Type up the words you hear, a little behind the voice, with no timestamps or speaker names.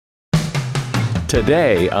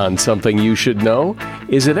Today on Something You Should Know,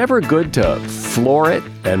 is it ever good to floor it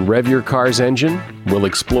and rev your car's engine? We'll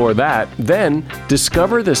explore that, then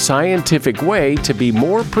discover the scientific way to be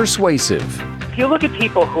more persuasive. If you look at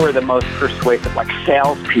people who are the most persuasive, like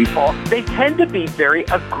salespeople, they tend to be very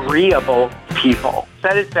agreeable people.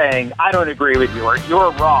 Instead of saying, I don't agree with you or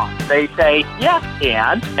you're wrong, they say, yes,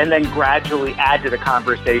 and then gradually add to the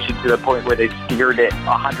conversation to the point where they steered it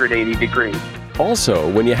 180 degrees. Also,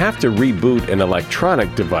 when you have to reboot an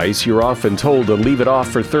electronic device, you're often told to leave it off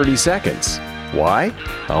for 30 seconds. Why?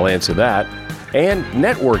 I'll answer that. And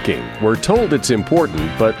networking. We're told it's important,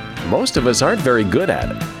 but most of us aren't very good at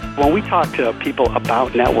it. When we talk to people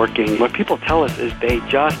about networking, what people tell us is they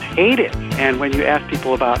just hate it. And when you ask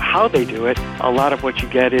people about how they do it, a lot of what you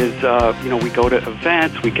get is, we go to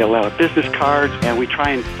events, we get a lot of business cards, and we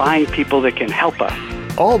try and find people that can help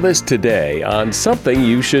us. All this today on Something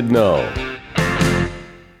You Should Know.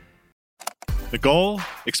 The goal?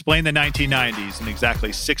 Explain the 1990s in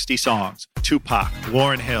exactly 60 songs. Tupac,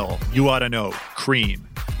 Lauryn Hill, You Oughta Know, Cream.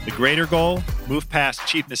 The greater goal? Move past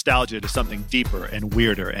cheap nostalgia to something deeper and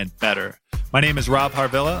weirder and better. My name is Rob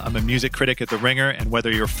Harvilla. I'm a music critic at The Ringer, and whether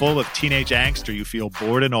you're full of teenage angst or you feel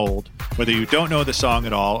bored and old, whether you don't know the song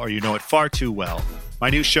at all or you know it far too well, my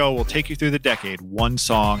new show will take you through the decade one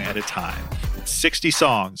song at a time. It's 60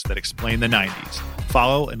 songs that explain the 90s.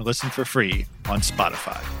 Follow and listen for free on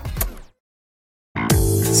Spotify.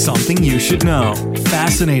 Something you should know.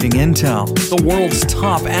 Fascinating intel, the world's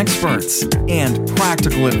top experts, and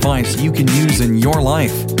practical advice you can use in your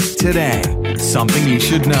life. Today, Something You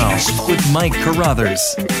Should Know with Mike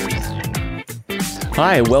Carruthers.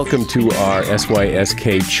 Hi, welcome to our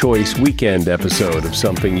SYSK Choice Weekend episode of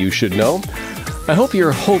Something You Should Know. I hope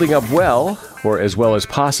you're holding up well, or as well as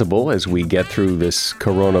possible as we get through this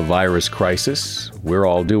coronavirus crisis. We're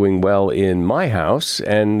all doing well in my house,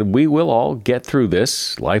 and we will all get through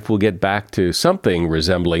this. Life will get back to something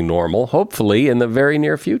resembling normal, hopefully in the very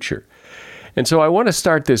near future. And so I want to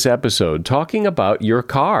start this episode talking about your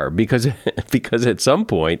car, because at some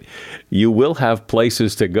point you will have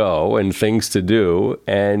places to go and things to do,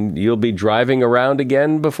 and you'll be driving around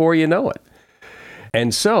again before you know it.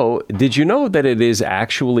 And so, did you know that it is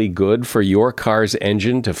actually good for your car's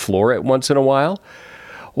engine to floor it once in a while?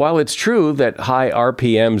 While it's true that high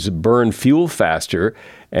RPMs burn fuel faster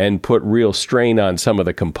and put real strain on some of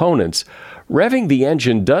the components, revving the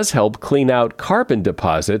engine does help clean out carbon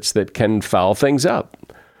deposits that can foul things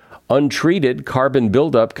up. Untreated carbon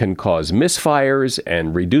buildup can cause misfires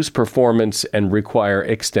and reduce performance and require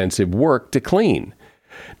extensive work to clean.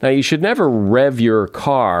 Now, you should never rev your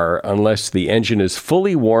car unless the engine is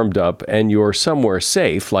fully warmed up and you're somewhere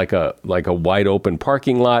safe, like a wide open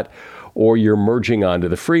parking lot, or you're merging onto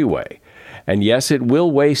the freeway. And yes, it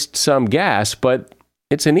will waste some gas, but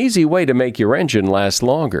it's an easy way to make your engine last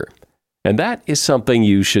longer. And that is something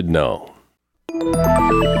you should know.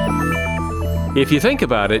 If you think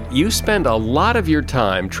about it, you spend a lot of your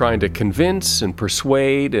time trying to convince and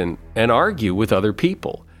persuade and argue with other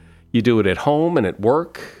people. You do it at home and at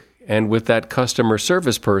work and with that customer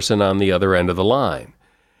service person on the other end of the line.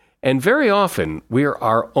 And very often, we're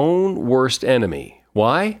our own worst enemy.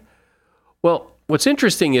 Why? Well, what's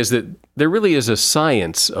interesting is that there really is a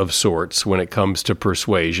science of sorts when it comes to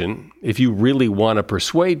persuasion. If you really want to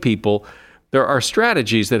persuade people, there are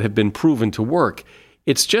strategies that have been proven to work.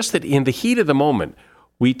 It's just that in the heat of the moment,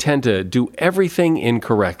 we tend to do everything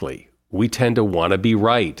incorrectly. We tend to want to be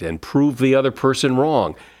right and prove the other person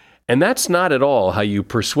wrong. And that's not at all how you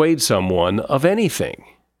persuade someone of anything.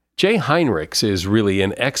 Jay Heinrichs is really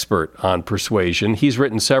an expert on persuasion. He's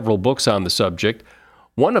written several books on the subject.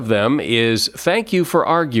 One of them is Thank You for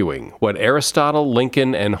Arguing, What Aristotle,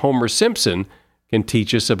 Lincoln, and Homer Simpson Can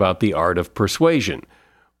Teach Us About the Art of Persuasion,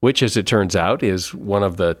 which, as it turns out, is one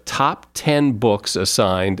of the top 10 books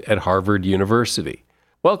assigned at Harvard University.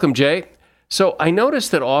 Welcome, Jay. So I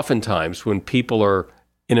noticed that oftentimes when people are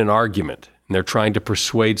in an argument, and they're trying to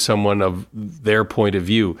persuade someone of their point of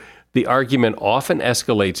view, the argument often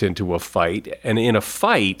escalates into a fight. And in a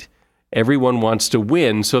fight, everyone wants to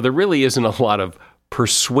win, so there really isn't a lot of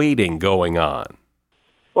persuading going on.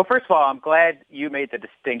 Well, first of all, I'm glad you made the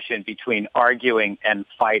distinction between arguing and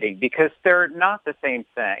fighting, because they're not the same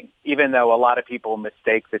thing, even though a lot of people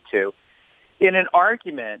mistake the two. In an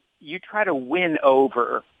argument, you try to win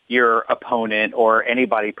over your opponent or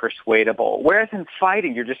anybody persuadable. Whereas in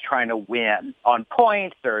fighting, you're just trying to win on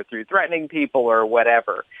points or through threatening people or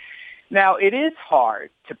whatever. Now, it is hard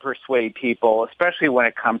to persuade people, especially when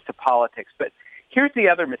it comes to politics. But here's the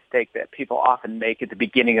other mistake that people often make at the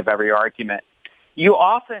beginning of every argument. You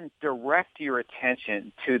often direct your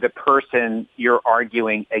attention to the person you're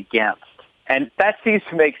arguing against. And that seems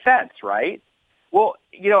to make sense, right? Well,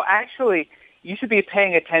 actually, you should be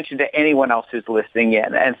paying attention to anyone else who's listening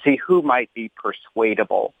in and see who might be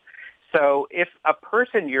persuadable. So if a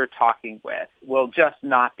person you're talking with will just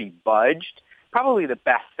not be budged, probably the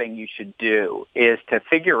best thing you should do is to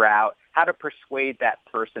figure out how to persuade that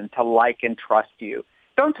person to like and trust you.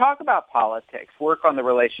 Don't talk about politics. Work on the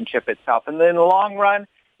relationship itself. And then in the long run,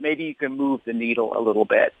 maybe you can move the needle a little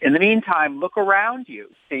bit. In the meantime, look around you.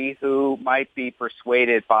 See who might be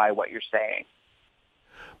persuaded by what you're saying.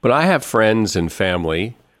 But I have friends and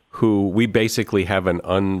family who we basically have an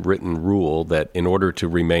unwritten rule that in order to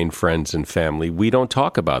remain friends and family, we don't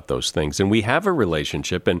talk about those things. And we have a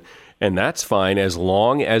relationship, and that's fine as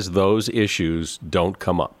long as those issues don't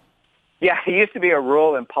come up. Yeah, it used to be a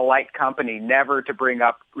rule in polite company never to bring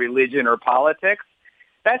up religion or politics.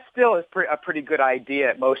 That still is a pretty good idea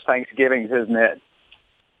at most Thanksgivings, isn't it?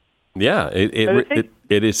 Yeah,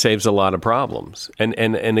 it saves a lot of problems. And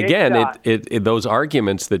again, those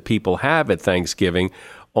arguments that people have at Thanksgiving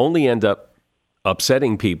only end up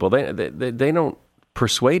upsetting people. They don't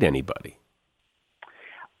persuade anybody.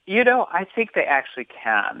 I think they actually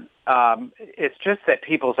can. It's just that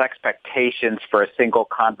people's expectations for a single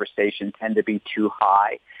conversation tend to be too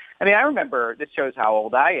high. I mean, I remember, this shows how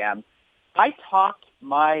old I am, I talked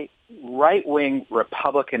my right-wing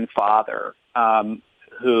Republican father,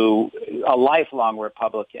 who a lifelong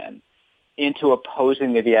Republican, into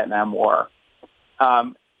opposing the Vietnam War.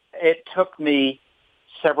 It took me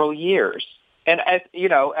several years. And,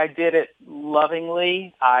 I did it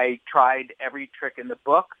lovingly. I tried every trick in the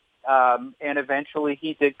book, and eventually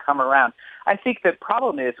he did come around. I think the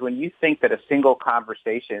problem is when you think that a single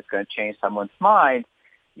conversation is going to change someone's mind,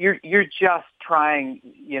 you're just trying,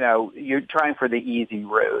 you're trying for the easy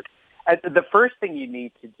route. The first thing you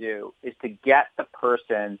need to do is to get the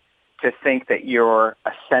person to think that you're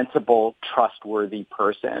a sensible, trustworthy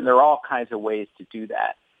person. There are all kinds of ways to do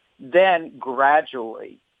that. Then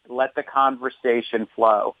gradually let the conversation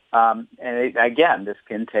flow. Again, this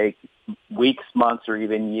can take weeks, months, or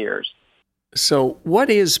even years. So what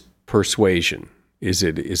is persuasion? Is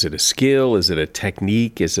it a skill? Is it a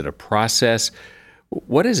technique? Is it a process?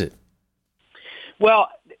 What is it? Well,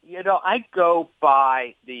 I go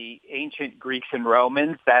by the ancient Greeks and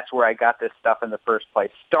Romans. That's where I got this stuff in the first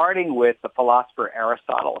place, starting with the philosopher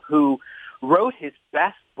Aristotle, who wrote his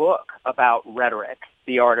best book about rhetoric,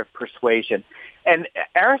 The Art of Persuasion. And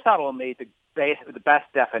Aristotle made the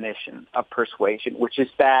best definition of persuasion, which is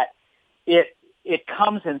that it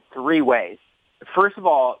comes in three ways. First of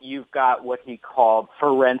all, you've got what he called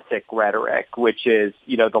forensic rhetoric, which is,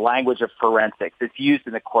 the language of forensics. It's used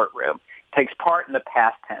in the courtroom, takes part in the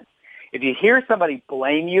past tense. If you hear somebody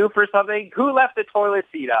blame you for something, who left the toilet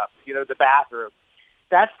seat up, the bathroom,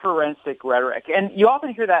 that's forensic rhetoric. And you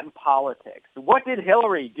often hear that in politics. What did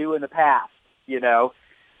Hillary do in the past?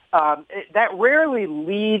 That rarely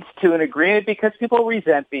leads to an agreement because people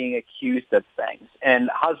resent being accused of things. And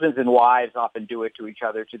husbands and wives often do it to each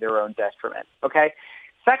other to their own detriment. Okay?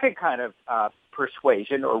 Second kind of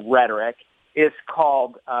persuasion or rhetoric is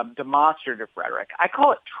called demonstrative rhetoric. I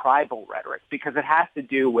call it tribal rhetoric because it has to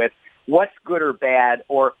do with what's good or bad,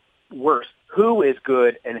 or worse, who is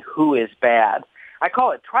good and who is bad. I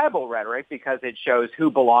call it tribal rhetoric because it shows who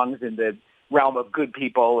belongs in the realm of good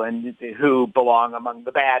people and who belong among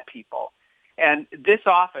the bad people. And this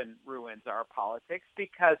often ruins our politics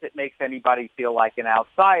because it makes anybody feel like an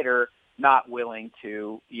outsider, not willing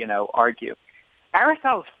to, argue.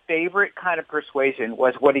 Aristotle's favorite kind of persuasion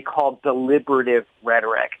was what he called deliberative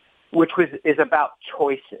rhetoric, which is about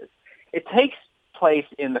choices. It takes place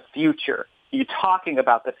in the future. You're talking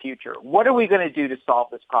about the future. What are we going to do to solve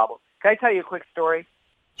this problem? Can I tell you a quick story?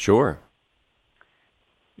 Sure.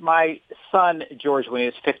 My son, George, when he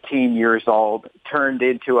was 15 years old, turned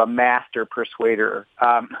into a master persuader.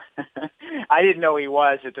 I didn't know he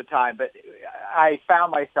was at the time, but I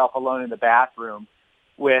found myself alone in the bathroom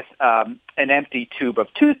with an empty tube of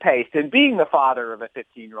toothpaste. And being the father of a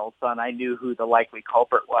 15-year-old son, I knew who the likely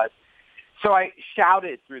culprit was. So I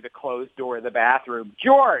shouted through the closed door of the bathroom,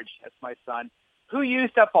 "George," that's my son, "who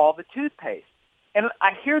used up all the toothpaste?" And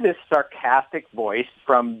I hear this sarcastic voice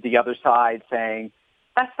from the other side saying,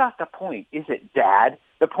 "That's not the point, is it, Dad?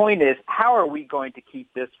 The point is, how are we going to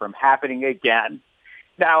keep this from happening again?"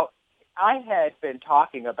 Now, I had been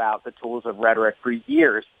talking about the tools of rhetoric for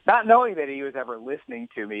years, not knowing that he was ever listening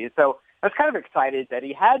to me. So I was kind of excited that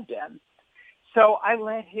he had been. So I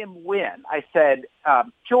let him win. I said,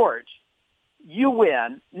 "George, you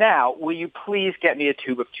win. Now, will you please get me a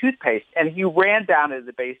tube of toothpaste?" And he ran down into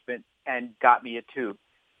the basement and got me a tube.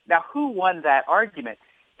 Now, who won that argument?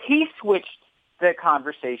 He switched the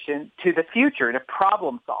conversation to the future, to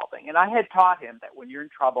problem solving. And I had taught him that when you're in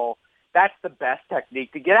trouble, that's the best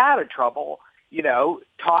technique to get out of trouble.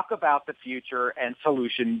 Talk about the future and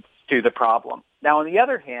solutions to the problem. Now, on the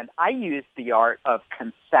other hand, I use the art of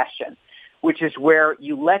concession, which is where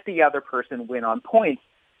you let the other person win on points,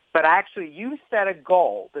 but actually you set a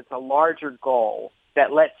goal that's a larger goal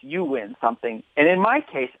that lets you win something. And in my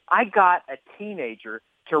case, I got a teenager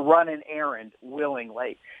to run an errand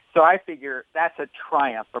willingly. So I figure that's a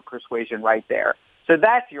triumph of persuasion right there. So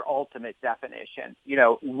that's your ultimate definition.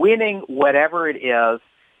 Winning whatever it is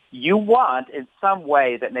you want in some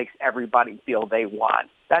way that makes everybody feel they won.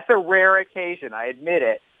 That's a rare occasion, I admit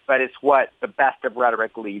it, but it's what the best of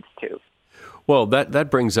rhetoric leads to. Well, that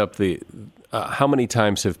brings up the how many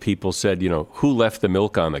times have people said, who left the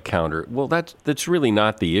milk on the counter? Well, that's really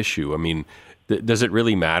not the issue. I mean, does it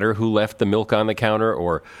really matter who left the milk on the counter,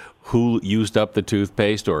 or who used up the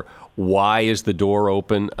toothpaste, or why is the door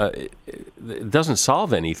open? It doesn't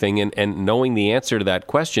solve anything, and knowing the answer to that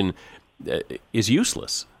question is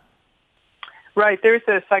useless. Right. There's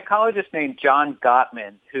a psychologist named John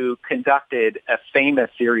Gottman who conducted a famous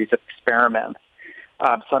series of experiments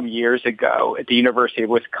some years ago at the University of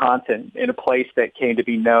Wisconsin in a place that came to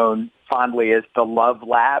be known fondly as the Love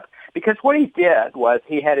Lab. Because what he did was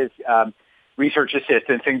he had his research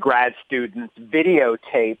assistants and grad students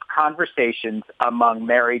videotape conversations among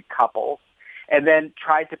married couples and then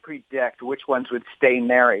tried to predict which ones would stay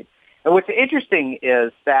married. And what's interesting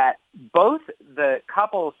is that both the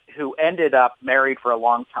couples who ended up married for a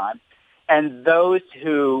long time and those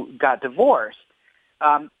who got divorced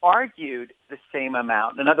argued the same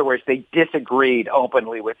amount. In other words, they disagreed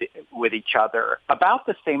openly with each other about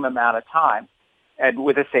the same amount of time and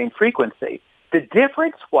with the same frequency. The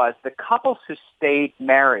difference was the couples who stayed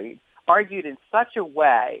married argued in such a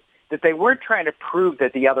way that they weren't trying to prove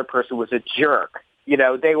that the other person was a jerk.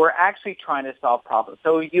 They were actually trying to solve problems.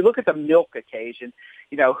 So if you look at the milk occasion,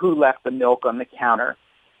 who left the milk on the counter?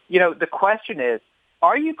 The question is,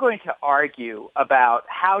 are you going to argue about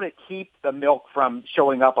how to keep the milk from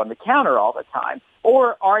showing up on the counter all the time?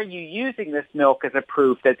 Or are you using this milk as a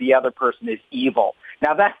proof that the other person is evil?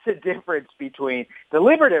 Now, that's the difference between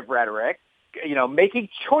deliberative rhetoric, making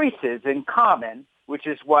choices in common, which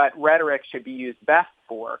is what rhetoric should be used best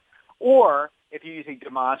for, or if you're using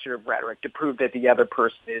demonstrative rhetoric to prove that the other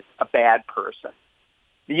person is a bad person.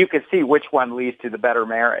 You can see which one leads to the better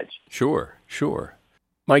marriage. Sure.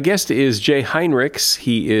 My guest is Jay Heinrichs.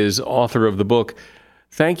 He is author of the book,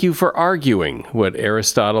 Thank You for Arguing, What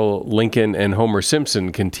Aristotle, Lincoln, and Homer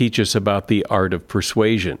Simpson Can Teach Us About the Art of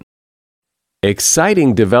Persuasion.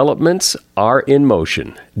 Exciting developments are in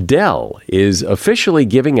motion. Dell is officially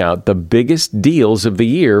giving out the biggest deals of the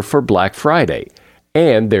year for Black Friday.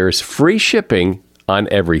 And there's free shipping on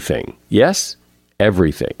everything. Yes,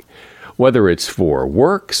 everything. Whether it's for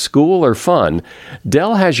work, school, or fun,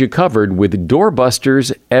 Dell has you covered with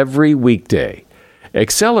doorbusters every weekday.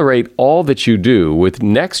 Accelerate all that you do with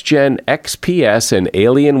next-gen XPS and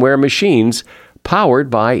Alienware machines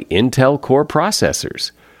powered by Intel Core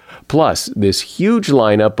processors. Plus, this huge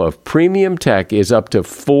lineup of premium tech is up to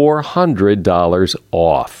 $400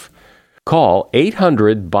 off. Call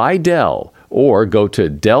 800-BY-DELL or go to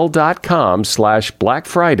Dell.com/Black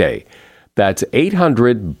Friday. That's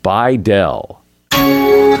 800-BY-DELL.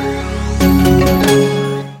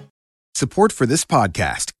 Support for this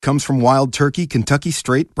podcast comes from Wild Turkey Kentucky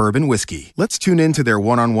Straight Bourbon Whiskey. Let's tune in to their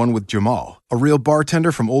one-on-one with Jamal, a real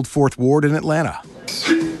bartender from Old Fourth Ward in Atlanta.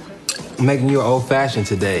 I'm making you an old-fashioned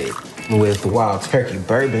today with Wild Turkey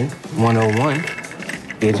Bourbon 101.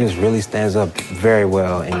 It just really stands up very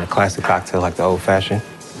well in a classic cocktail like the old-fashioned.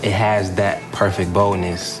 It has that perfect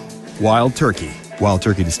boldness. Wild Turkey. Wild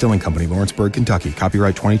Turkey Distilling Company, Lawrenceburg, Kentucky.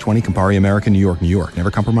 Copyright 2020, Campari America, New York, New York.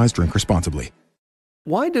 Never compromise, drink responsibly.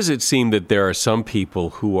 Why does it seem that there are some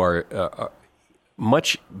people who are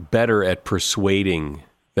much better at persuading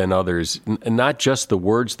than others? Not just the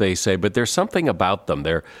words they say, but there's something about them.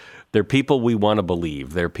 They're people we want to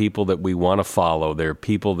believe. They're people that we want to follow. They're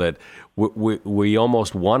people that we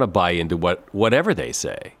almost want to buy into whatever they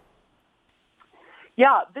say.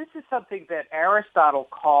 Yeah, this is something that Aristotle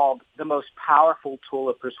called the most powerful tool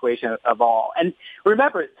of persuasion of all. And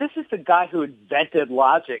remember, this is the guy who invented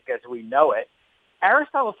logic as we know it.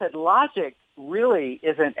 Aristotle said logic really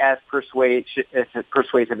isn't as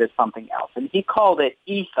persuasive as something else. And he called it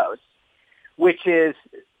ethos, which is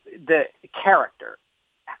the character,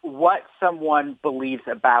 what someone believes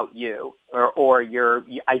about you or your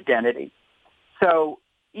identity. So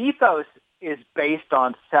ethos is based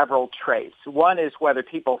on several traits. One is whether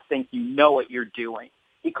people think you know what you're doing.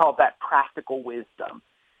 He called that practical wisdom.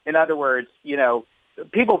 In other words,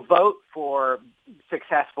 people vote for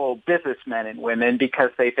successful businessmen and women because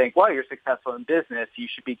they think, well, you're successful in business, you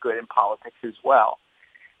should be good in politics as well.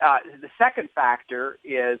 The second factor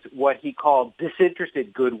is what he called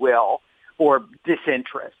disinterested goodwill or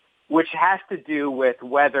disinterest, which has to do with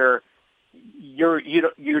whether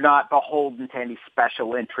you're not beholden to any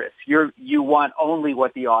special interests. You want only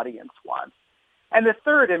what the audience wants. And the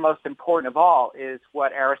third and most important of all is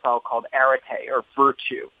what Aristotle called arete, or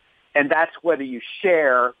virtue. And that's whether you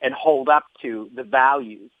share and hold up to the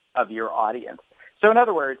values of your audience. So in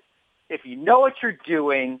other words, if you know what you're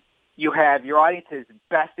doing, you have your audience's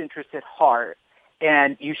best interest at heart,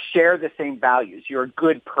 and you share the same values, you're a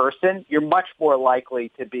good person, you're much more likely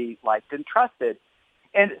to be liked and trusted.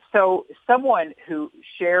 And so someone who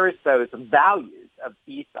shares those values of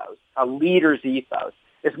ethos, a leader's ethos,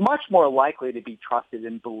 is much more likely to be trusted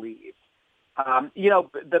and believed.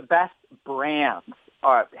 The best brands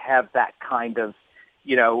have that kind of,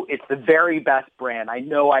 it's the very best brand. I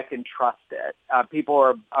know I can trust it.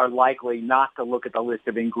 People are likely not to look at the list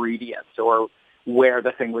of ingredients or where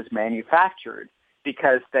the thing was manufactured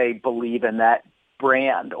because they believe in that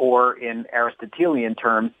brand, or in Aristotelian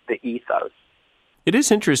terms, the ethos. It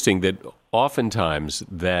is interesting that oftentimes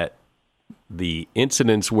that the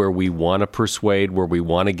incidents where we want to persuade, where we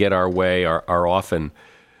want to get our way, are often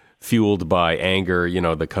fueled by anger,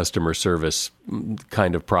 the customer service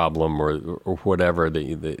kind of problem, or whatever,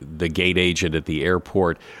 the gate agent at the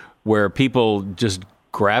airport, where people just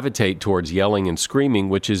gravitate towards yelling and screaming,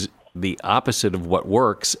 which is the opposite of what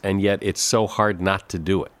works, and yet it's so hard not to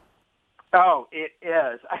do it. Oh, it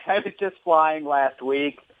is. I was just flying last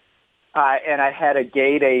week, and I had a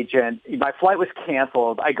gate agent. My flight was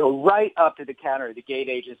canceled. I go right up to the counter. The gate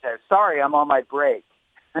agent says, "Sorry, I'm on my break."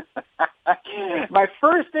 My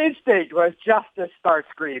first instinct was just to start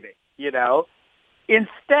screaming,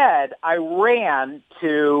 Instead, I ran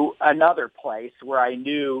to another place where I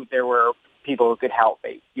knew there were people who could help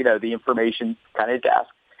me, the information kind of desk.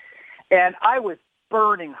 And I was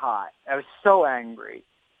burning hot. I was so angry.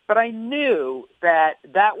 But I knew that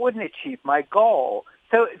wouldn't achieve my goal.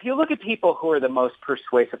 So if you look at people who are the most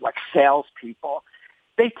persuasive, like salespeople,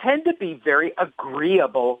 they tend to be very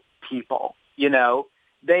agreeable people,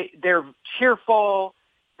 They're cheerful.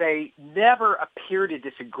 They never appear to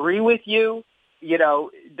disagree with you.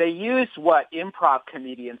 They use what improv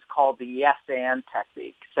comedians call the yes and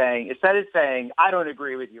technique, instead of saying, I don't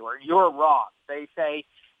agree with you or you're wrong, they say,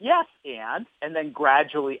 yes, and then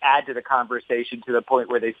gradually add to the conversation to the point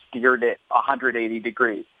where they steered it 180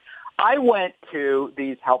 degrees. I went to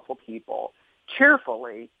these helpful people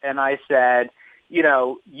cheerfully, and I said,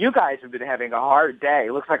 you guys have been having a hard day.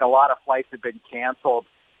 It looks like a lot of flights have been canceled.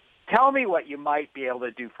 Tell me what you might be able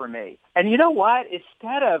to do for me. And you know what?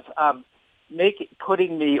 Instead of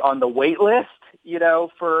putting me on the wait list,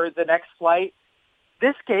 for the next flight,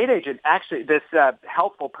 this gate agent this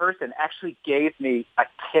helpful person actually gave me a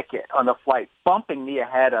ticket on the flight, bumping me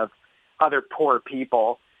ahead of other poor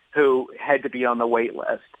people who had to be on the wait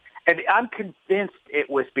list. And I'm convinced it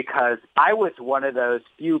was because I was one of those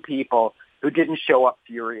few people who didn't show up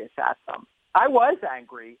furious at them. I was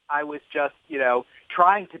angry. I was just,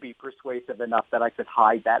 trying to be persuasive enough that I could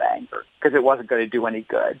hide that anger because it wasn't going to do any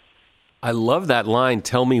good. I love that line,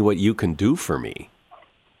 tell me what you can do for me.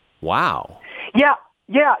 Wow. Yeah,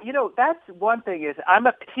 that's one thing is I'm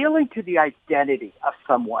appealing to the identity of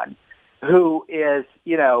someone who is,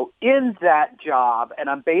 in that job, and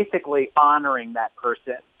I'm basically honoring that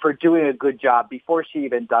person for doing a good job before she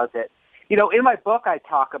even does it. In my book, I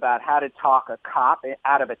talk about how to talk a cop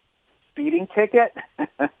out of a speeding ticket.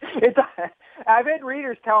 I've had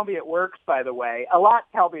readers tell me it works, by the way. A lot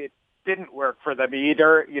tell me it didn't work for them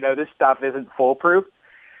either. This stuff isn't foolproof.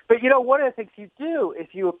 But, one of the things you do is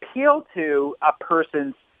you appeal to a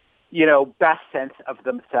person's, best sense of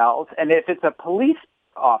themselves. And if it's a police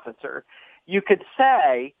officer, you could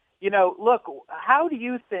say, look, how do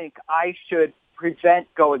you think I should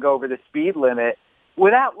prevent going over the speed limit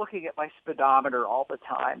without looking at my speedometer all the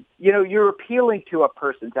time? You're appealing to a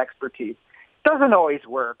person's expertise. Doesn't always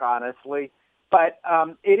work, honestly, but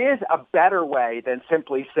it is a better way than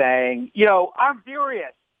simply saying, I'm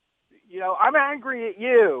furious. I'm angry at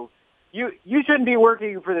you. You shouldn't be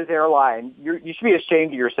working for this airline. You should be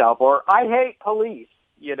ashamed of yourself. Or I hate police.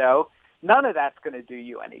 None of that's going to do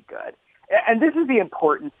you any good. And this is the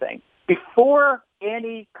important thing. Before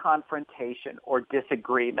any confrontation or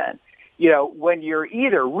disagreement, when you're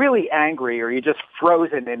either really angry or you're just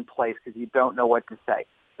frozen in place because you don't know what to say,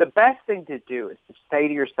 the best thing to do is to say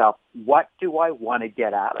to yourself, what do I want to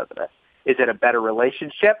get out of this? Is it a better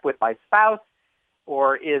relationship with my spouse?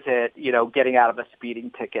 or is it, getting out of a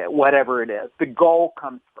speeding ticket, whatever it is. The goal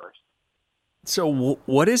comes first. So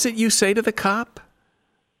what is it you say to the cop?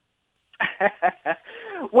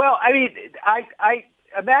 Well, I mean, I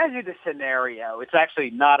imagine a scenario. It's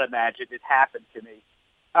actually not imagined. It happened to me,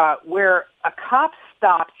 where a cop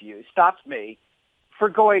stops me for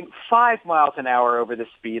going 5 miles an hour over the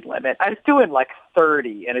speed limit. I was doing like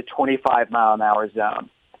 30 in a 25-mile-an-hour zone.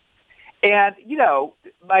 And,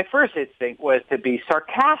 my first instinct was to be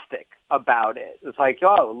sarcastic about it. It's like,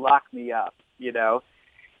 oh, lock me up,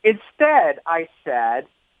 Instead, I said,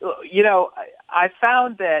 I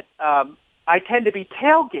found that I tend to be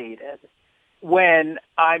tailgated when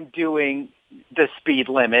I'm doing the speed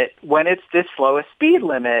limit, when it's this slow a speed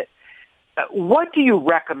limit. What do you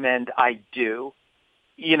recommend I do?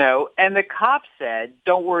 And the cop said,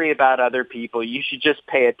 don't worry about other people. You should just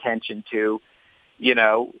pay attention to,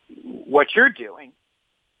 what you're doing.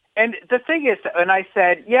 And the thing is, and I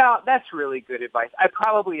said, yeah, that's really good advice. I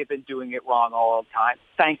probably have been doing it wrong all the time.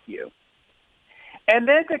 Thank you. And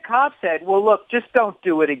then the cop said, well, look, just don't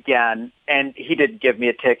do it again. And he didn't give me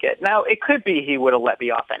a ticket. Now, it could be he would have let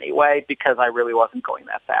me off anyway because I really wasn't going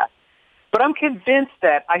that fast. But I'm convinced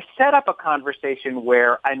that I set up a conversation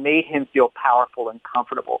where I made him feel powerful and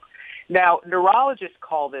comfortable. Now, neurologists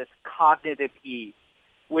call this cognitive ease,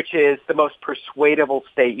 which is the most persuadable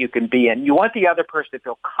state you can be in. You want the other person to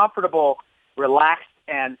feel comfortable, relaxed,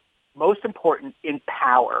 and most important, in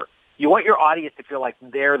power. You want your audience to feel like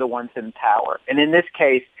they're the ones in power. And in this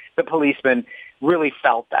case, the policeman really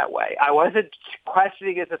felt that way. I wasn't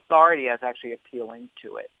questioning his authority. I was actually appealing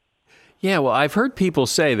to it. Yeah, well, I've heard people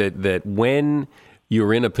say that when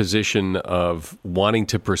you're in a position of wanting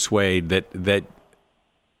to persuade, that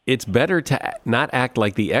it's better to not act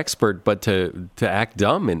like the expert, but to act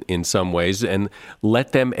dumb in some ways and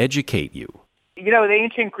let them educate you. The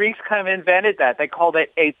ancient Greeks kind of invented that. They called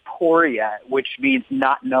it aporia, which means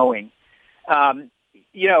not knowing. One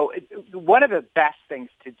of the best things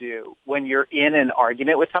to do when you're in an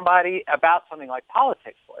argument with somebody about something like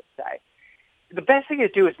politics, let's say, the best thing to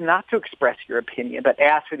do is not to express your opinion, but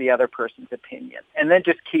ask for the other person's opinion, and then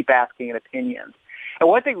just keep asking opinions. And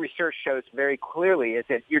one thing research shows very clearly is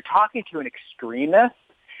that you're talking to an extremist.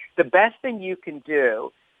 The best thing you can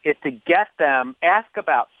do is to get them, ask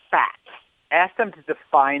about facts, ask them to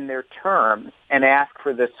define their terms, and ask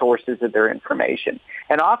for the sources of their information.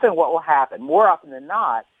 And often what will happen, more often than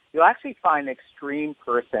not, you'll actually find an extreme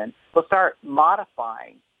person will start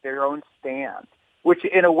modifying their own stance, which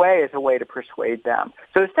in a way is a way to persuade them.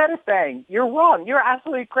 So instead of saying, you're wrong, you're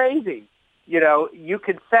absolutely crazy, you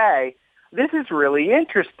could say, this is really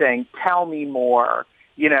interesting. Tell me more.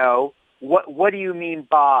 What do you mean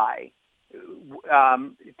by?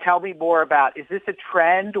 Tell me more about, is this a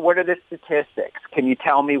trend? What are the statistics? Can you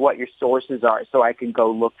tell me what your sources are so I can go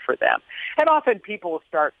look for them? And often people will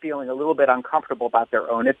start feeling a little bit uncomfortable about their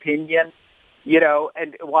own opinion,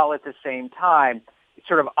 and while at the same time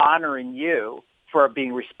sort of honoring you for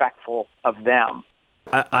being respectful of them.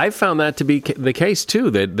 I found that to be the case, too,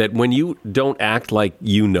 that when you don't act like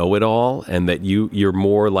you know it all and that you're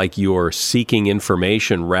more like you're seeking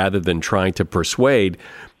information rather than trying to persuade,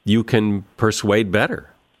 you can persuade better.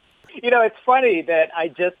 It's funny that I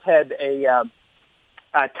just had a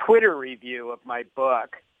Twitter review of my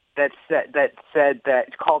book that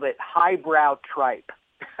called it highbrow tripe.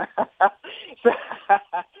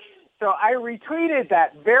 So I retweeted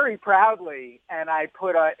that very proudly, and I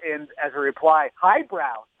put in as a reply,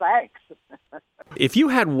 highbrow, thanks. If you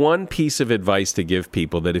had one piece of advice to give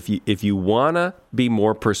people, that if you want to be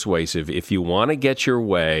more persuasive, if you want to get your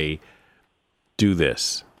way, do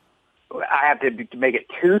this. I have to make it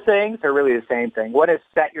two things, or really the same thing. One is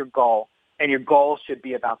set your goal, and your goal should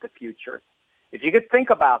be about the future. If you could think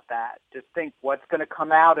about that, just think what's going to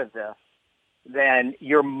come out of this, then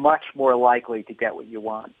you're much more likely to get what you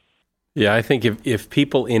want. Yeah, I think if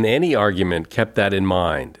people in any argument kept that in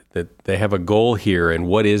mind, that they have a goal here, and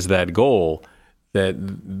what is that goal, that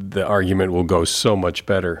the argument will go so much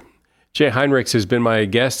better. Jay Heinrichs has been my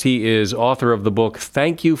guest. He is author of the book,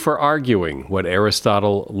 Thank You for Arguing, What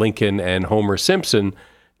Aristotle, Lincoln, and Homer Simpson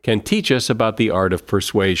Can Teach Us About the Art of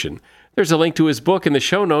Persuasion. There's a link to his book in the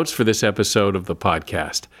show notes for this episode of the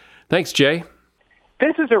podcast. Thanks, Jay.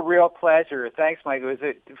 This is a real pleasure. Thanks, Mike. It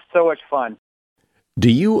was so much fun. Do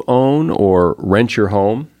you own or rent your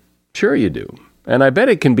home? Sure you do. And I bet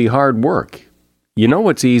it can be hard work. You know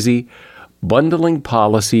what's easy? Bundling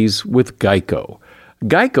policies with Geico.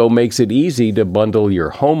 Geico makes it easy to bundle your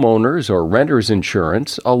homeowner's or renter's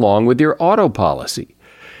insurance along with your auto policy.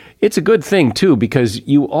 It's a good thing, too, because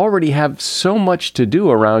you already have so much to do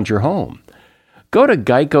around your home. Go to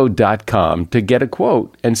geico.com to get a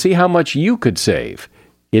quote and see how much you could save.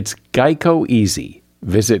 It's Geico Easy.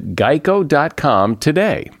 Visit geico.com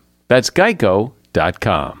today. That's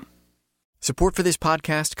geico.com. Support for this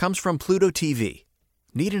podcast comes from Pluto TV.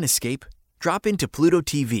 Need an escape? Drop into Pluto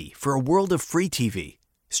TV for a world of free TV.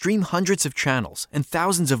 Stream hundreds of channels and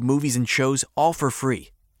thousands of movies and shows all for free.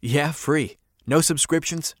 Yeah, free. No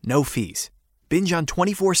subscriptions, no fees. Binge on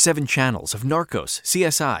 24/7 channels of Narcos,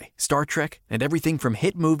 CSI, Star Trek, and everything from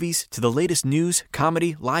hit movies to the latest news,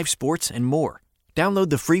 comedy, live sports, and more. Download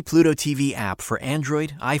the free Pluto TV app for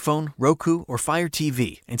Android, iPhone, Roku, or Fire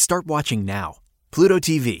TV and start watching now. Pluto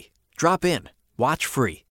TV. Drop in. Watch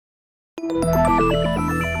free.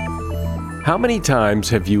 How many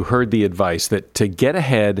times have you heard the advice that to get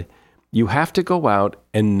ahead, you have to go out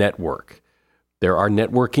and network? There are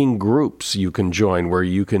networking groups you can join where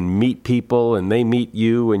you can meet people and they meet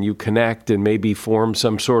you and you connect and maybe form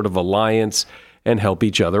some sort of alliance and help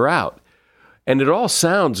each other out. And it all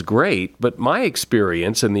sounds great, but my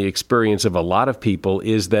experience and the experience of a lot of people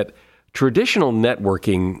is that traditional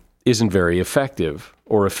networking isn't very effective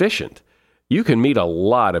or efficient. You can meet a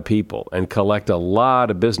lot of people and collect a lot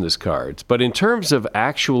of business cards, but in terms of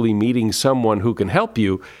actually meeting someone who can help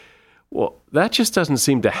you, well, that just doesn't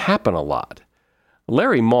seem to happen a lot.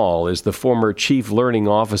 Larry Mall is the former Chief Learning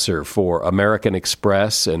Officer for American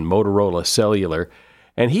Express and Motorola Cellular,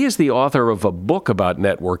 and he is the author of a book about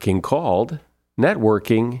networking called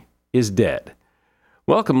Networking is Dead.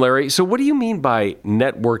 Welcome, Larry. So what do you mean by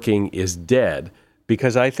networking is dead?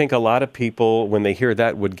 Because I think a lot of people, when they hear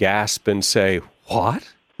that, would gasp and say,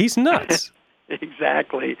 what? He's nuts.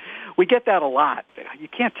 Exactly. We get that a lot. You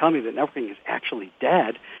can't tell me that networking is actually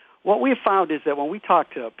dead. What we have found is that when we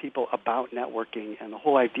talk to people about networking and the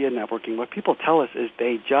whole idea of networking, what people tell us is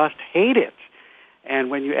they just hate it.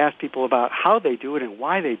 And when you ask people about how they do it and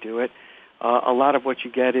why they do it, a lot of what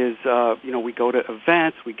you get is, we go to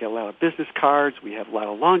events, we get a lot of business cards, we have a lot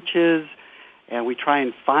of lunches, and we try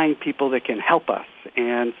and find people that can help us.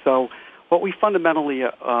 And so what we fundamentally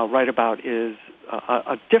write about is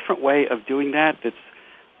a different way of doing that that's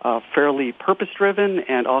fairly purpose-driven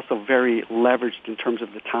and also very leveraged in terms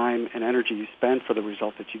of the time and energy you spend for the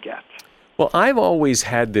result that you get. Well, I've always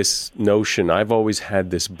had this notion, I've always had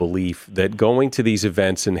this belief that going to these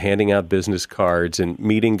events and handing out business cards and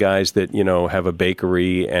meeting guys that, have a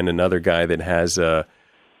bakery and another guy that has a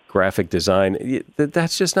graphic design,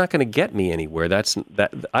 that's just not going to get me anywhere.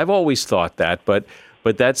 I've always thought that, but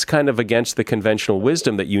that's kind of against the conventional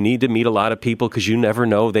wisdom that you need to meet a lot of people because you never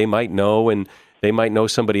know, they might know, and they might know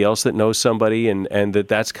somebody else that knows somebody, and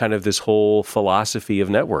that's kind of this whole philosophy of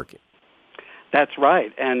networking. That's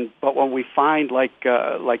right. But when we find, like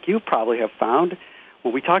you probably have found,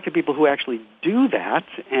 when we talk to people who actually do that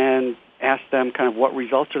and ask them kind of what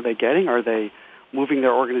results are they getting, are they moving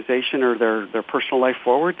their organization or their personal life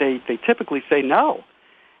forward, they typically say no.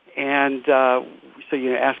 And so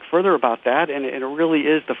you ask further about that, and it really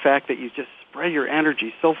is the fact that you just spread your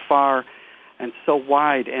energy so far and so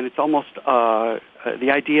wide, and it's almost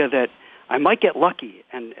the idea that I might get lucky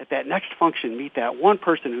and at that next function meet that one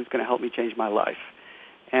person who's going to help me change my life.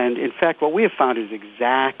 And in fact, what we have found is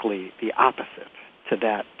exactly the opposite to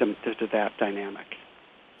that dynamic.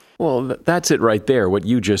 Well, that's it right there. What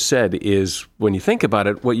you just said is, when you think about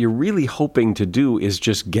it, what you're really hoping to do is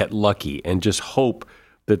just get lucky and just hope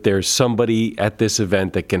that there's somebody at this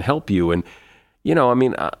event that can help you. And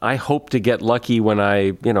I hope to get lucky when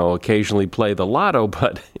I, occasionally play the lotto,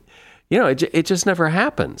 but, it just never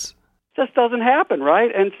happens. Just doesn't happen,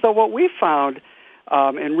 right? And so what we found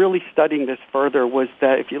in really studying this further was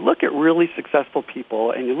that if you look at really successful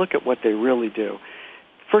people and you look at what they really do,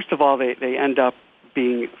 first of all, they end up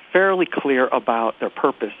being fairly clear about their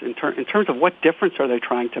purpose in terms of what difference are they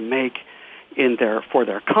trying to make for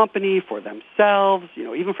their company, for themselves,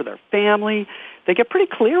 even for their family. They get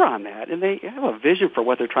pretty clear on that, and they have a vision for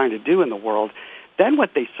what they're trying to do in the world. Then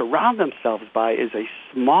what they surround themselves by is a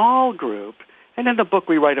small group, and in the book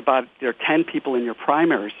we write about there are 10 people in your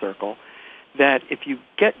primary circle, that if you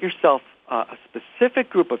get yourself a specific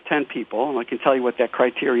group of 10 people, and I can tell you what that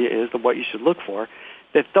criteria is of what you should look for,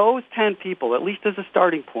 that those 10 people, at least as a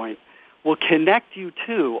starting point, will connect you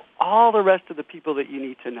to all the rest of the people that you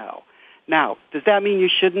need to know. Now, does that mean you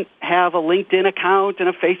shouldn't have a LinkedIn account and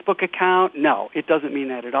a Facebook account? No, it doesn't mean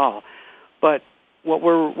that at all. But what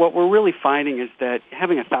we're really finding is that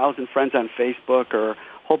having 1,000 friends on Facebook or a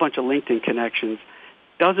whole bunch of LinkedIn connections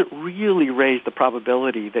doesn't really raise the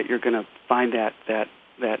probability that you're going to find that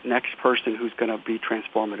next person who's going to be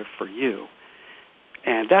transformative for you.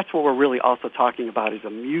 And that's what we're really also talking about, is a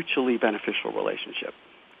mutually beneficial relationship.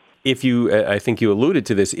 I think you alluded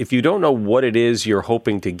to this, if you don't know what it is you're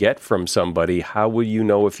hoping to get from somebody, how will you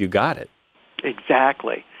know if you got it?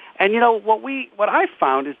 Exactly. And what I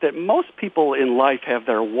found is that most people in life have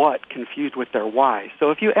their what confused with their why.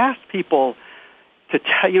 So if you ask people to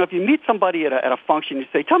tell, if you meet somebody at a function, you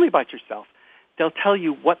say, "Tell me about yourself," they'll tell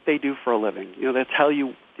you what they do for a living. They'll tell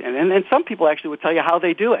you, and some people actually would tell you how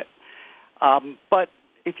they do it. But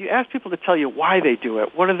if you ask people to tell you why they do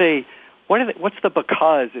it, what's the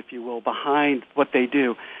because, if you will, behind what they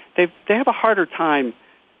do, they have a harder time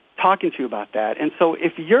talking to you about that. And so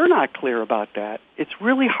if you're not clear about that, it's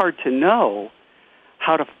really hard to know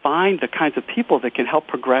how to find the kinds of people that can help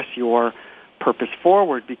progress your purpose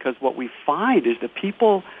forward, because what we find is that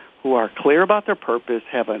people who are clear about their purpose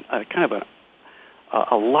have a kind of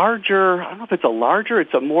a larger, I don't know if it's a larger,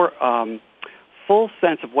 it's a more full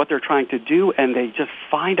sense of what they're trying to do, and they just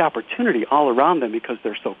find opportunity all around them because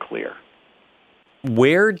they're so clear.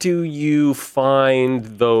 Where do you find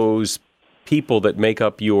those people that make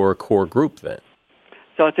up your core group then?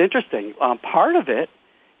 So it's interesting. Part of it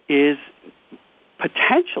is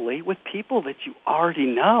potentially with people that you already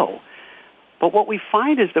know. But what we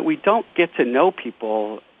find is that we don't get to know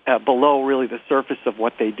people below really the surface of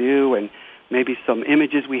what they do and maybe some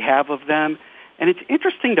images we have of them. And it's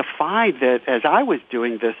interesting to find that as I was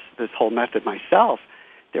doing this whole method myself,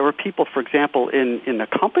 there were people, for example, in the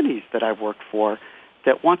companies that I've worked for,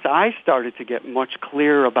 that once I started to get much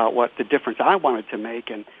clearer about what the difference I wanted to make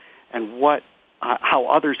and what how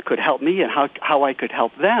others could help me and how I could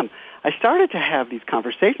help them, I started to have these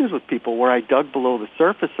conversations with people where I dug below the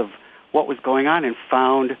surface of what was going on and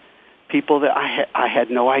found people that I had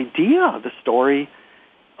no idea the story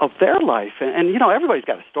of their life. And everybody's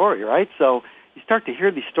got a story, right? So you start to hear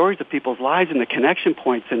these stories of people's lives and the connection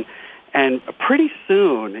points, and pretty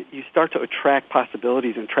soon you start to attract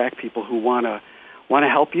possibilities and attract people who want to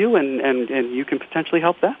help you, and you can potentially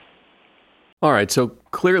help them. All right, so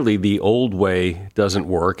clearly the old way doesn't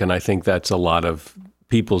work, and I think that's a lot of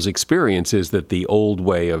people's experience, is that the old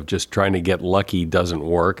way of just trying to get lucky doesn't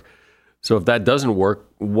work. So if that doesn't work,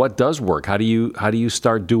 what does work? How do you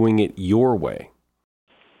start doing it your way?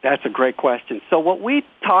 That's a great question. So what we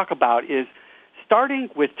talk about is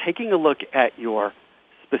starting with taking a look at your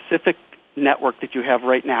specific network that you have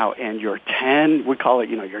right now and your 10, we call it,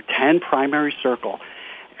 your 10 primary circle.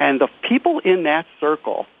 And the people in that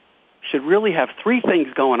circle should really have three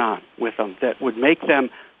things going on with them that would make them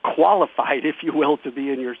qualified, if you will, to be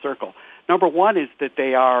in your circle. Number one is that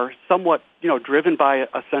they are somewhat, driven by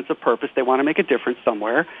a sense of purpose. They want to make a difference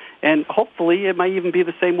somewhere. And hopefully it might even be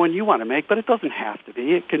the same one you want to make, but it doesn't have to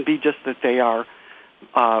be. It can be just that they are,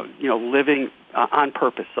 living on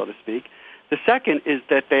purpose, so to speak. The second is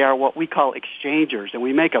that they are what we call exchangers, and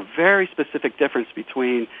we make a very specific difference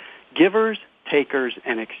between givers, takers,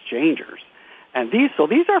 and exchangers. And these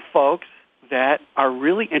are folks that are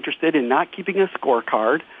really interested in not keeping a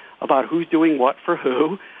scorecard about who's doing what for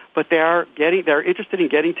who, but they're interested in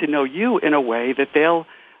getting to know you in a way that they'll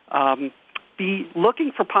be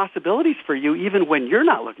looking for possibilities for you even when you're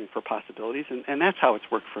not looking for possibilities, and that's how it's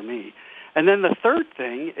worked for me. And then the third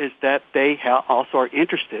thing is that they also are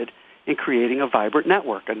interested in creating a vibrant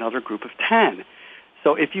network, another group of 10.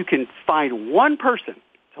 So if you can find one person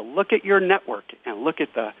to look at your network and look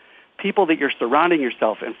at the people that you're surrounding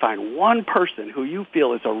yourself and find one person who you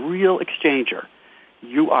feel is a real exchanger,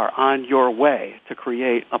 you are on your way to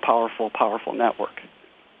create a powerful, powerful network.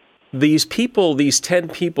 These people, these 10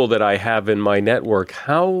 people that I have in my network,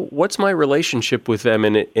 what's my relationship with them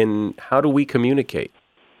and how do we communicate?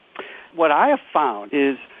 What I have found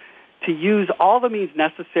is to use all the means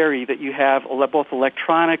necessary that you have, both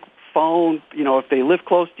electronic, phone, if they live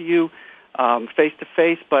close to you,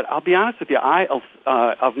 face-to-face. But I'll be honest with you,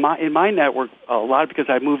 in my network, a lot because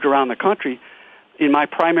I moved around the country, in my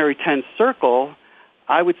primary 10 circle,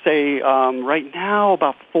 I would say right now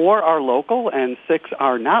about 4 are local and 6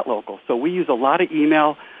 are not local. So we use a lot of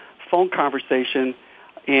email, phone conversation,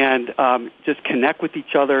 and just connect with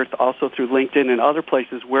each other also through LinkedIn and other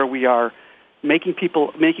places where we are making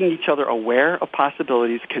each other aware of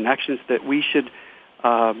possibilities, connections that we should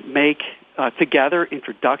make together,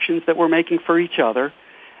 introductions that we're making for each other.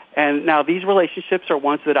 And now these relationships are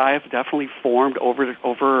ones that I have definitely formed over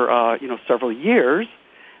several years.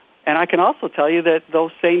 And I can also tell you that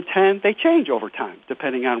those same 10, they change over time,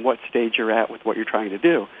 depending on what stage you're at with what you're trying to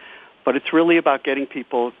do. But it's really about getting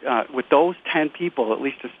people, with those 10 people, at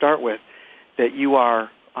least to start with, that you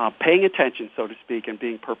are paying attention, so to speak, and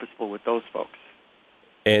being purposeful with those folks.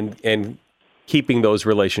 And keeping those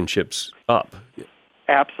relationships up.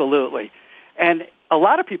 Absolutely. And a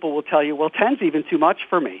lot of people will tell you, well, 10's even too much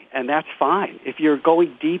for me, and that's fine. If you're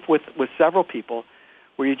going deep with several people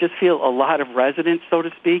where you just feel a lot of resonance, so to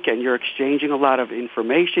speak, and you're exchanging a lot of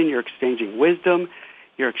information, you're exchanging wisdom,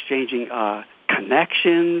 you're exchanging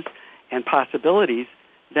connections and possibilities,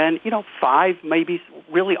 then, 5 may be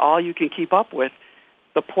really all you can keep up with.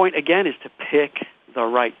 The point, again, is to pick the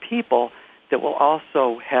right people that will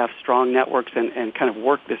also have strong networks and kind of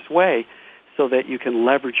work this way so that you can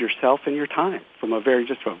leverage yourself and your time from a very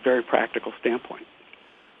practical standpoint.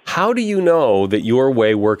 How do you know that your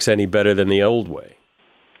way works any better than the old way?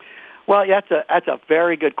 Well, that's a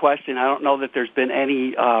very good question. I don't know that there's been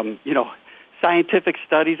any, scientific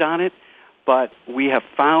studies on it, but we have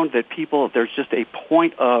found that there's just a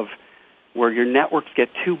point of where your networks get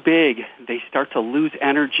too big, they start to lose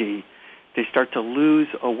energy. They start to lose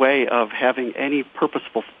a way of having any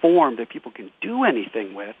purposeful form that people can do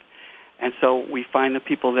anything with. And so we find the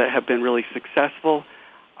people that have been really successful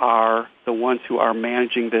are the ones who are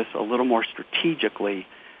managing this a little more strategically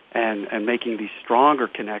and making these stronger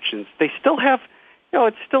connections. They still have,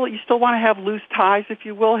 you still want to have loose ties, if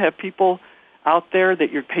you will, have people out there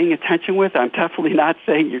that you're paying attention with. I'm definitely not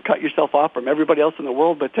saying you cut yourself off from everybody else in the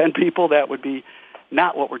world, but 10 people, that would be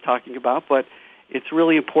not what we're talking about. But it's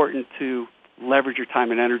really important to leverage your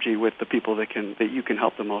time and energy with the people that you can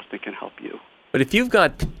help the most, that can help you. But if you've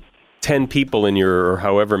got 10 people or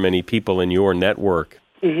however many people in your network,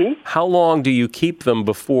 how long do you keep them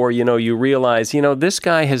before, you realize, this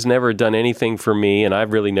guy has never done anything for me and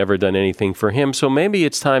I've really never done anything for him, so maybe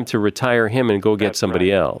it's time to retire him and go get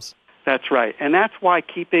somebody else? That's right. And that's why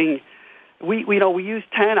we use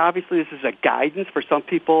 10. Obviously, this is a guidance. For some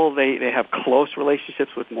people, they have close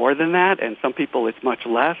relationships with more than that, and some people it's much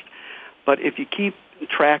less. But if you keep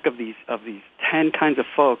track of these 10 kinds of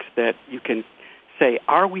folks that you can say,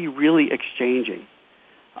 are we really exchanging?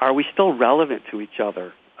 Are we still relevant to each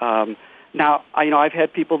other? Now, I've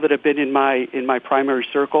had people that have been in my primary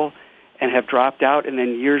circle and have dropped out, and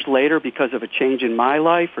then years later, because of a change in my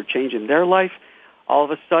life or change in their life, all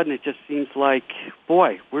of a sudden it just seems like,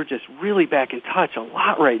 boy, we're just really back in touch a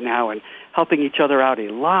lot right now and helping each other out a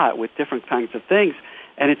lot with different kinds of things.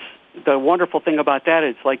 And it's the wonderful thing about that,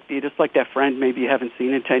 it's like just like that friend maybe you haven't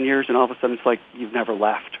seen in 10 years, and all of a sudden it's like you've never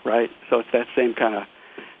left, right? So it's that same kind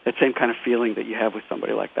of feeling that you have with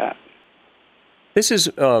somebody like that. This is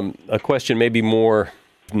a question maybe more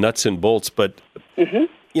nuts and bolts, but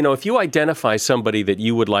if you identify somebody that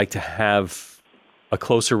you would like to have a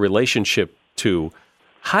closer relationship to,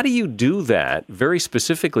 how do you do that? Very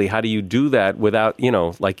specifically, how do you do that without,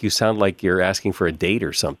 like you sound like you're asking for a date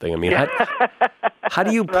or something? I mean, how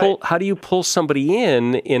do you pull somebody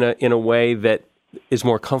in a way that is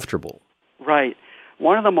more comfortable? Right.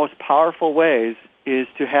 One of the most powerful ways is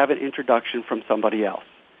to have an introduction from somebody else.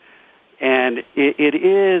 And it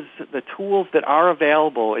is the tools that are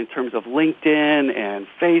available in terms of LinkedIn and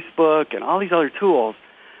Facebook and all these other tools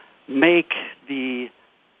make the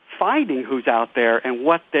finding who's out there and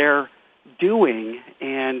what they're doing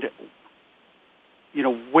and,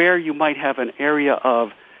 where you might have an area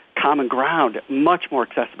of common ground much more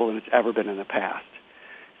accessible than it's ever been in the past.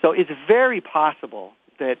 So it's very possible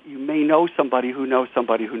that you may know somebody who knows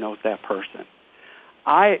somebody who knows that person.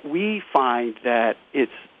 We find that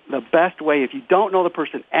it's the best way, if you don't know the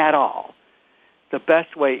person at all, the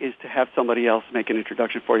best way is to have somebody else make an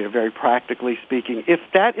introduction for you, very practically speaking. If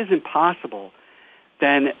that isn't possible,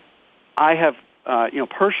 then I have,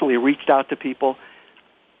 personally reached out to people.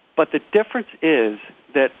 But the difference is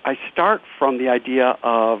that I start from the idea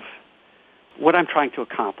of what I'm trying to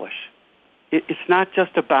accomplish. It's not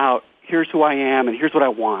just about here's who I am and here's what I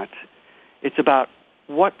want. It's about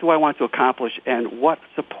what do I want to accomplish and what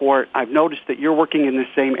support. I've noticed that you're working in the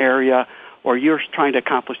same area or you're trying to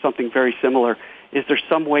accomplish something very similar. Is there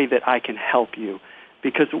some way that I can help you?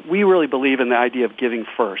 Because we really believe in the idea of giving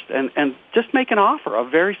first. And just make an offer. A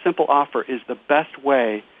very simple offer is the best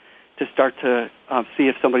way to start to see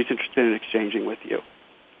if somebody's interested in exchanging with you.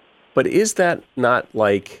 But is that not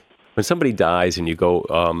like when somebody dies and you go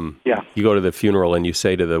to the funeral and you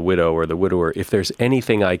say to the widow or the widower, if there's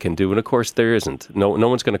anything I can do, and of course there isn't. No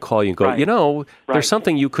one's going to call you and go, there's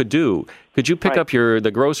something you could do. Could you pick up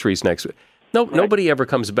the groceries next week? No, nobody ever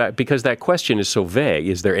comes back because that question is so vague.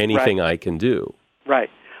 Is there anything I can do? Right.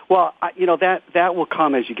 Well, that will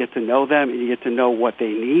come as you get to know them and you get to know what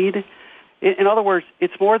they need. In other words,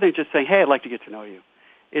 it's more than just saying, hey, I'd like to get to know you.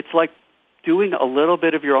 It's like doing a little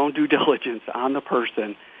bit of your own due diligence on the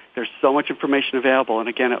person. There's so much information available. And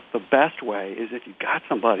again, the best way is if you've got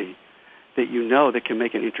somebody that you know that can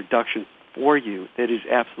make an introduction for you, that is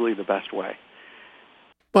absolutely the best way.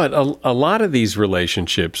 But a lot of these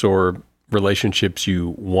relationships or relationships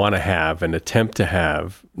you want to have and attempt to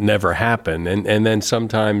have never happen. And then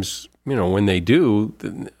sometimes, when they do,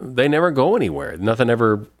 they never go anywhere. Nothing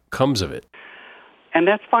ever comes of it. And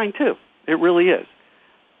that's fine, too. It really is.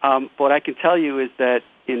 What I can tell you is that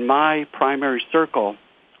in my primary circle,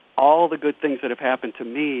 all the good things that have happened to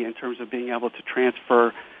me in terms of being able to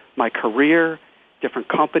transfer my career, different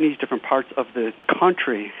companies, different parts of the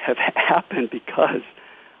country have happened because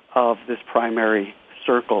of this primary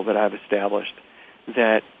circle that I've established.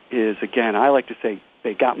 That is, again, I like to say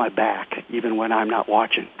they got my back even when I'm not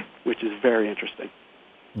watching, which is very interesting.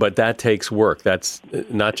 But that takes work. That's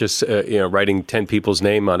not just writing 10 people's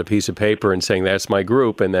name on a piece of paper and saying that's my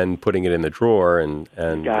group, and then putting it in the drawer and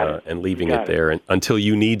leaving it there until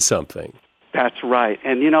you need something. That's right.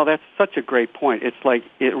 And that's such a great point. It's like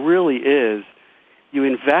it really is. You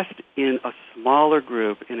invest in a smaller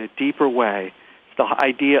group in a deeper way. It's the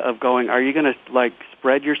idea of going, are you going to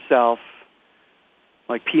spread yourself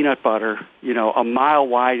like peanut butter, a mile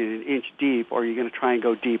wide and an inch deep, or are you going to try and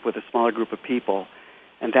go deep with a smaller group of people?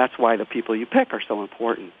 And that's why the people you pick are so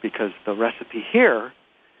important, because the recipe here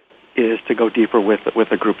is to go deeper with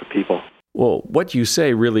a group of people. Well, what you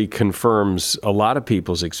say really confirms a lot of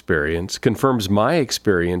people's experience, confirms my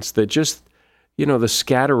experience that just, the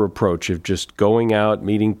scatter approach of just going out,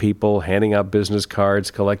 meeting people, handing out business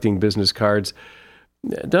cards, collecting business cards,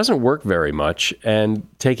 doesn't work very much. And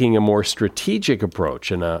taking a more strategic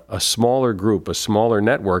approach and a smaller group, a smaller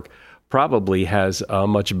network, probably has a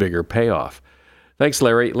much bigger payoff. Thanks,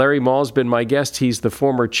 Larry. Larry Mall's been my guest. He's the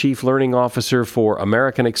former Chief Learning Officer for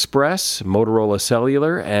American Express, Motorola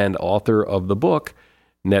Cellular, and author of the book,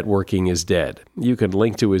 Networking is Dead. You can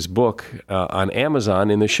link to his book on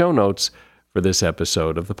Amazon in the show notes for this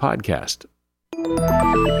episode of the podcast.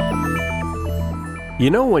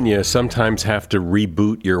 When you sometimes have to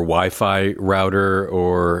reboot your Wi-Fi router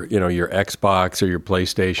or, your Xbox or your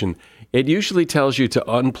PlayStation, it usually tells you to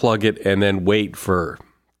unplug it and then wait for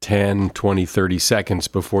 10, 20, 30 seconds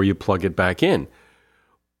before you plug it back in.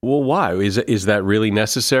 Well, why? Is that really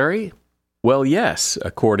necessary? Well, yes,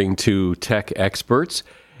 according to tech experts,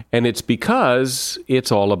 and it's because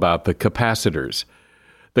it's all about the capacitors.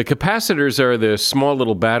 The capacitors are the small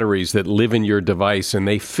little batteries that live in your device, and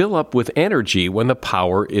they fill up with energy when the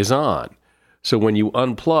power is on. So when you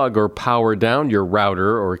unplug or power down your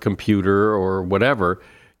router or computer or whatever,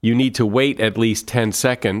 you need to wait at least 10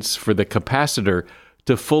 seconds for the capacitor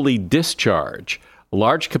to fully discharge.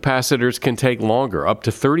 Large capacitors can take longer, up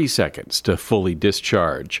to 30 seconds to fully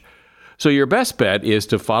discharge. So your best bet is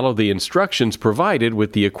to follow the instructions provided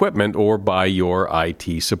with the equipment or by your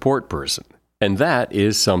IT support person. And that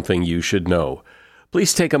is something you should know.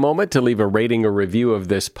 Please take a moment to leave a rating or review of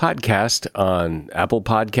this podcast on Apple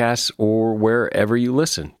Podcasts or wherever you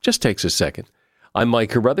listen. Just takes a second. I'm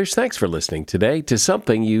Mike Carruthers. Thanks for listening today to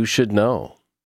Something You Should Know.